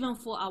 even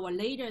for our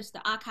latest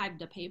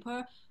archived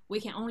paper,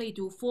 we can only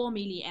do 4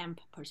 milliamp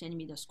per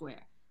centimeter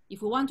square.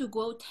 If we want to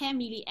go 10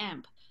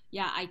 milliamp,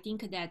 yeah, I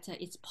think that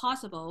it's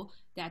possible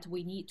that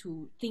we need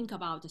to think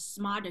about the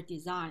smarter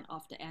design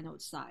of the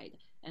anode side.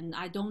 And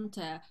I don't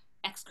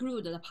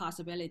exclude the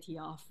possibility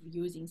of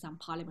using some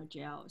polymer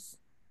gels.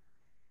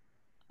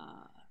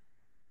 All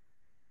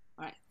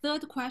right,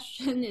 third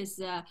question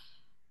is,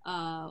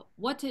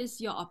 what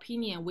is your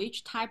opinion,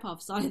 which type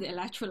of solid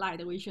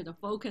electrolyte we should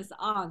focus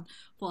on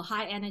for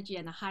high energy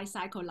and high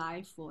cycle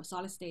life for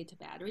solid state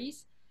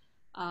batteries?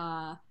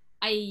 I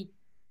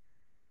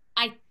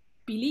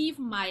believe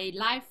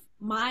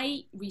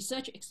my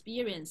research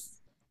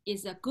experience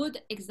is a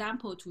good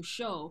example to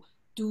show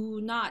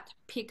do not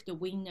pick the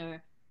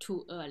winner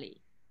too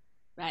early,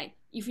 right?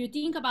 If you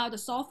think about the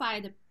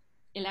sulfide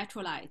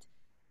electrolyte,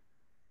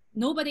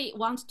 nobody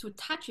wants to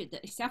touch it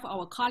except for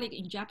our colleague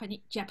in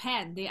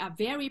Japan. They are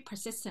very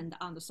persistent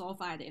on the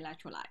sulfide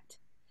electrolyte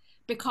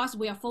because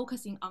we are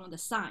focusing on the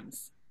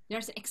science.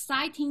 There's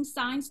exciting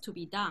science to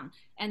be done.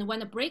 And when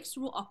the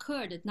breakthrough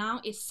occurred, now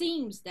it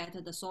seems that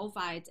the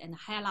sulfides and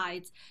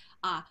halides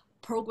are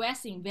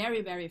progressing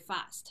very, very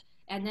fast.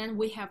 And then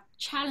we have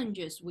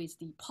challenges with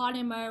the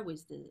polymer,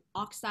 with the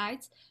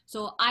oxides.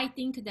 So I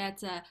think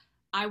that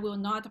I will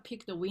not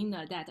pick the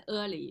winner that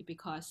early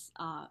because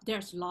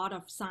there's a lot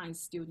of science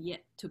still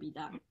yet to be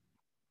done.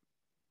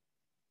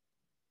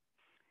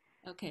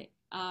 Okay,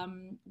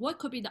 what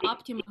could be the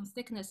optimum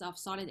thickness of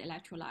solid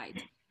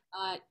electrolyte?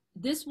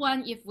 This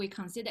one, if we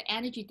consider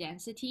energy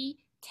density,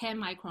 10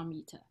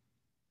 micrometer.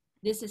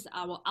 This is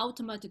our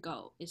ultimate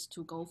goal, is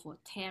to go for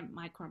 10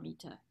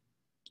 micrometer,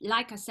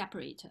 like a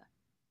separator.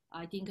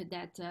 I think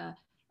that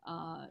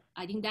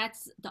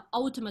that's the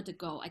ultimate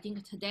goal. I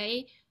think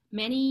today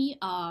many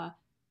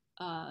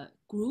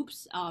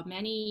groups,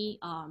 many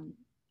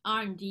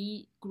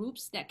R&D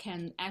groups that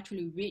can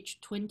actually reach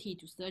 20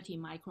 to 30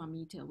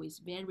 micrometer with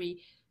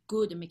very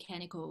good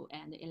mechanical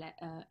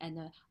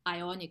and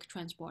ionic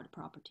transport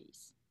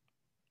properties.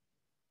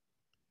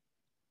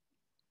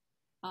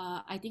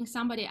 I think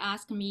somebody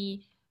asked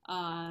me,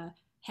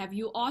 have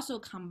you also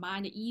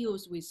combined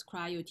EOS with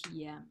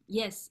cryo-TEM?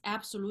 Yes,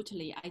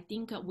 absolutely. I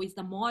think with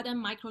the modern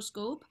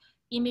microscope,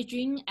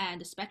 imaging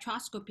and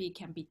spectroscopy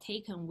can be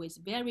taken with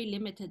very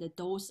limited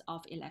dose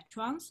of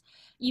electrons.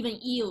 Even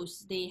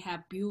EOS, they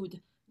have built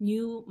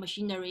new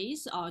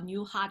machineries or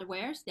new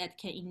hardwares that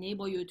can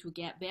enable you to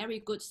get very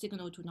good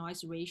signal to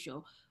noise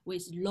ratio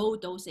with low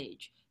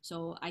dosage.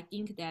 So I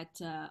think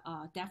that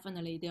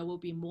definitely there will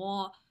be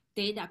more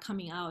data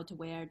coming out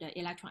where the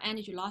electron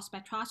energy loss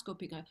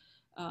spectroscopic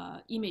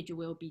image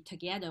will be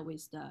together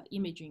with the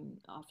imaging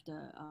of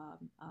the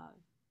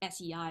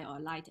SEI or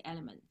light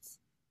elements.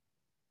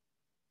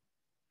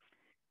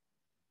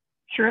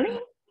 Shirley?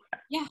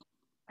 Yeah.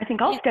 I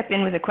think I'll step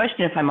in with a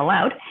question if I'm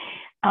allowed.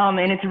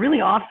 And it's a really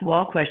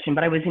off-the-wall question,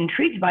 but I was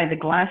intrigued by the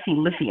glassy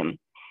lithium.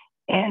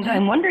 And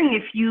I'm wondering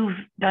if you've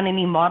done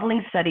any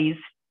modeling studies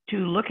to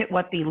look at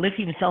what the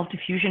lithium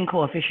self-diffusion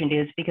coefficient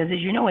is, because as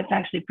you know, it's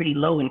actually pretty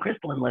low in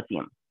crystalline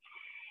lithium.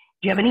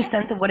 Do you have any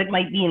sense of what it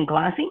might be in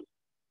glassy?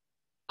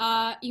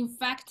 In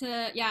fact,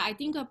 yeah, I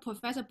think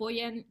Professor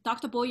Boyan,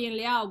 Dr. Boyan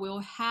Liao will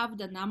have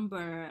the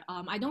number.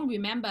 I don't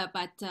remember,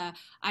 but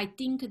I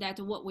think that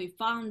what we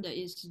found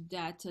is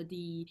that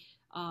the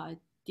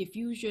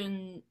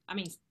diffusion, I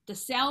mean, the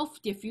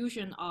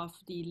self-diffusion of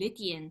the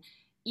lithium,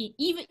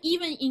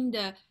 even in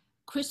the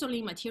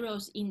crystalline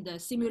materials in the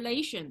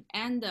simulation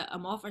and the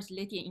amorphous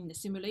lithium in the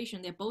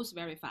simulation, they're both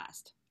very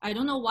fast. I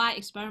don't know why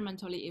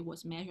experimentally it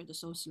was measured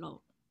so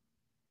slow.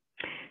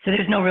 So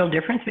there's no real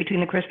difference between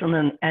the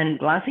crystalline and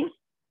glassy?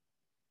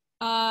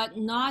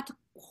 Not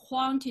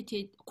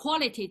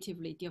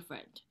qualitatively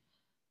different.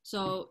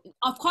 So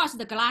of course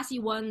the glassy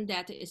one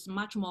that is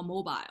much more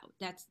mobile.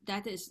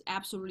 That is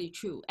absolutely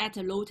true at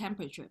a low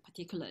temperature,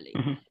 particularly.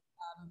 Mm-hmm.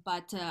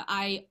 But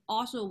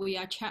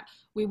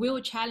we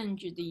will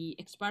challenge the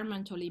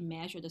experimentally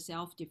measured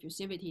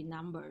self-diffusivity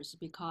numbers,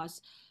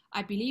 because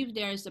I believe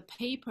there's a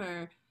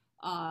paper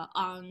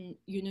on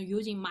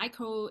using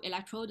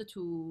microelectrode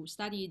to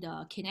study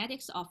the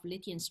kinetics of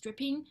lithium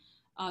stripping.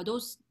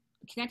 Those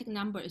kinetic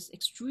number is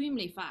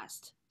extremely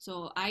fast.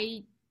 So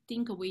I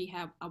think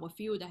our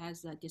field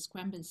has a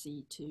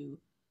discrepancy to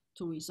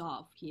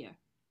resolve here.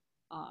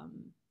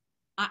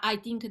 I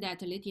think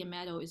that lithium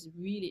metal is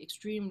really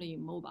extremely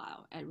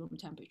mobile at room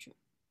temperature.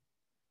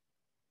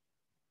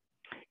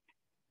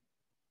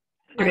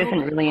 There isn't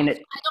really in it.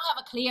 I don't have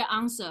a clear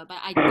answer, but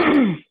I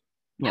think,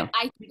 yeah.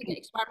 I think the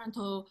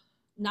experimental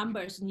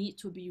numbers need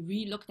to be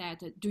re-looked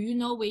at. Do you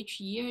know which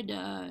year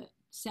the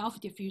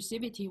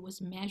self-diffusivity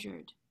was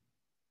measured?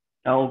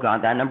 Oh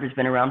God, that number's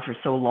been around for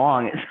so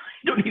long, I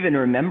don't even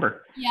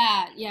remember.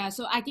 Yeah.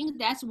 So I think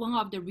that's one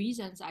of the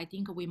reasons I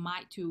think we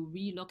might to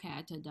re-look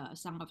at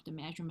some of the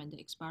measurement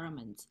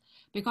experiments,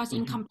 because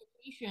in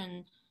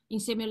computation, in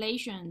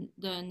simulation,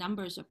 the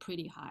numbers are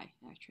pretty high,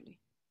 actually.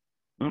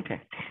 Okay.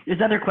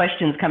 There's other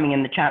questions coming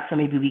in the chat, so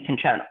maybe we can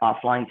chat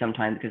offline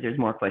sometime because there's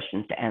more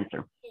questions to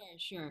answer.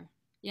 Sure.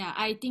 Yeah,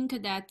 I think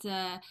that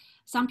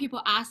some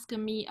people ask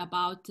me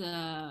about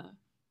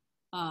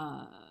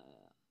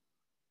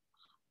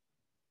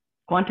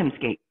quantum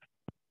scape.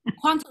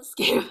 Quantum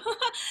scale.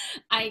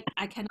 I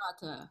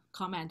cannot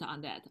comment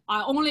on that.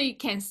 I only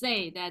can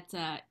say that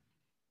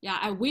yeah,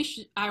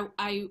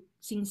 I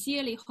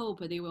sincerely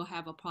hope they will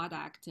have a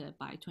product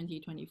by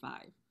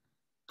 2025.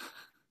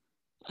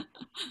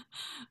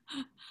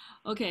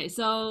 Okay,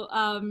 so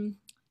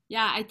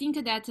yeah, I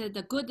think that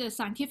the good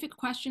scientific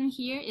question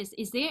here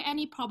is there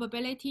any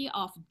probability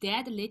of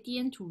dead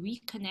lithium to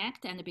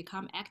reconnect and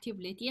become active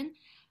lithium?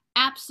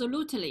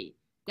 Absolutely.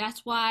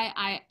 That's why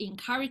I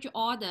encourage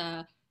all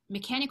the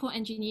mechanical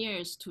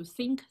engineers to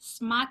think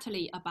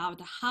smartly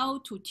about how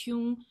to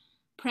tune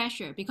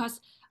pressure,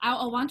 because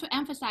I want to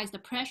emphasize the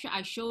pressure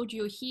I showed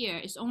you here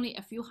is only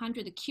a few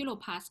hundred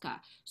kilopascal.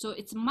 So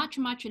it's much,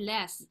 much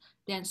less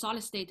than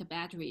solid state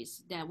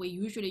batteries that we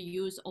usually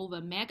use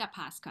over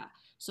megapascal.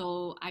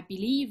 So I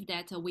believe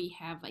that we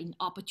have an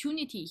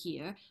opportunity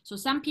here. So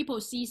some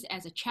people see it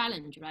as a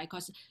challenge, right?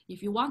 Because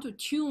if you want to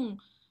tune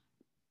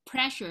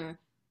pressure,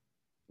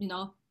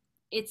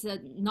 it's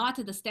not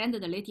the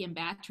standard lithium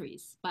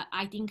batteries, but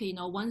I think,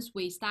 once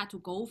we start to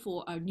go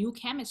for a new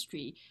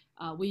chemistry,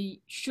 we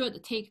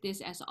should take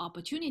this as an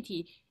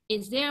opportunity.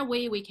 Is there a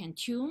way we can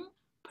tune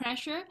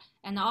pressure?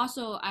 And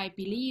also, I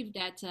believe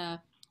that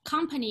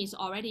companies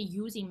already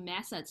using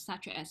methods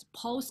such as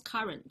pulse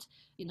current,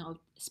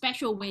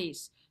 special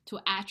ways to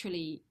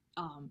actually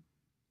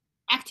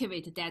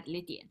activate that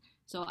lithium.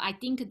 So I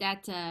think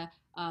that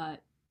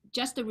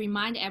just to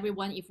remind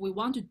everyone, if we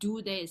want to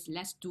do this,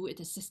 let's do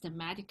it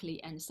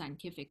systematically and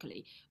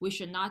scientifically. We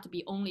should not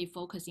be only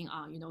focusing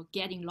on,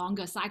 getting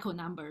longer cycle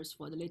numbers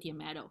for the lithium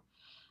metal.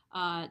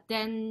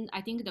 Then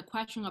I think the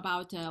question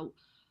about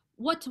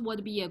what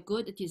would be a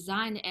good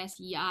design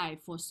SEI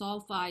for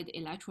sulfide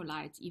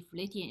electrolytes if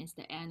lithium is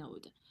the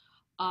anode?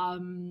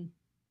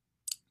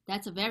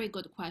 That's a very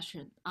good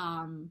question.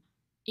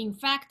 In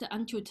fact,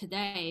 until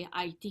today,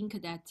 I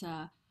think that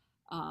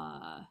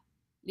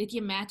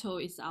lithium metal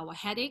is our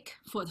headache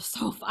for the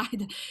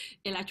sulfide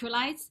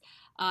electrolytes.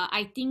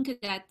 I think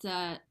that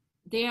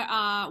there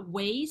are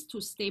ways to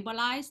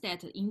stabilize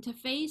that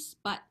interface,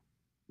 but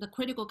the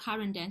critical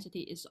current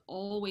density is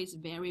always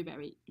very,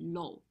 very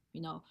low.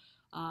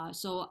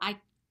 So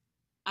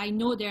I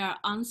know there are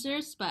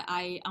answers, but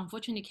I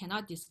unfortunately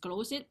cannot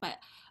disclose it.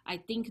 But I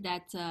think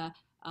that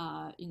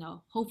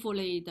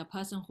hopefully the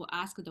person who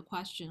asked the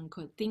question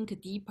could think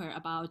deeper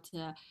about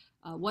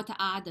what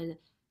are the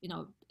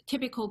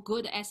typical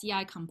good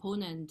SEI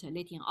component: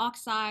 lithium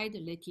oxide,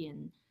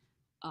 lithium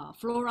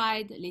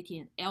fluoride,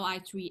 lithium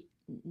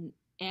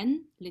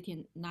Li3N,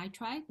 lithium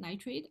nitride,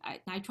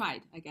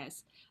 I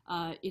guess.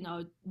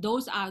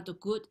 Those are the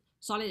good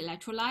solid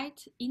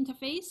electrolyte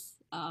interface.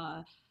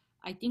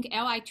 I think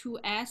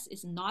Li2S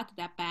is not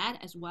that bad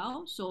as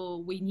well. So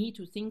we need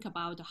to think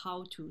about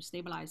how to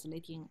stabilize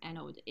lithium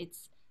anode.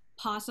 It's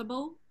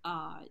possible.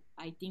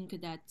 I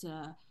think that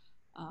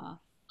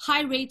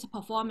high rate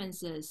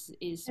performances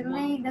is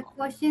Shirley, the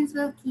questions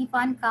will keep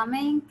on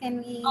coming. Can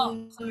we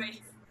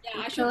sorry.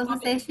 Yeah, I should close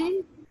the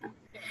session?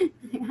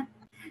 Yeah.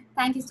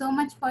 Thank you so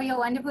much for your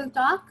wonderful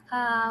talk.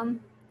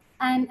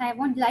 And I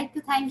would like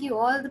to thank you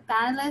all the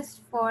panelists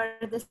for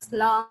this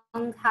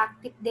long,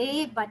 hectic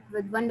day, but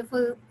with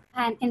wonderful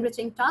and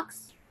enriching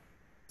talks.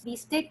 We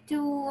stick to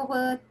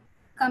our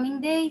coming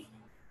day.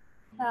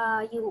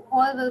 You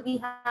all will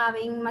be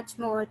having much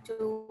more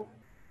to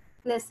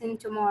listen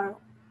tomorrow.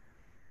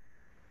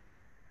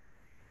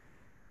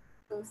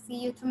 So see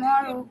you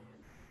tomorrow.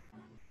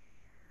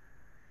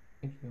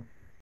 Thank you.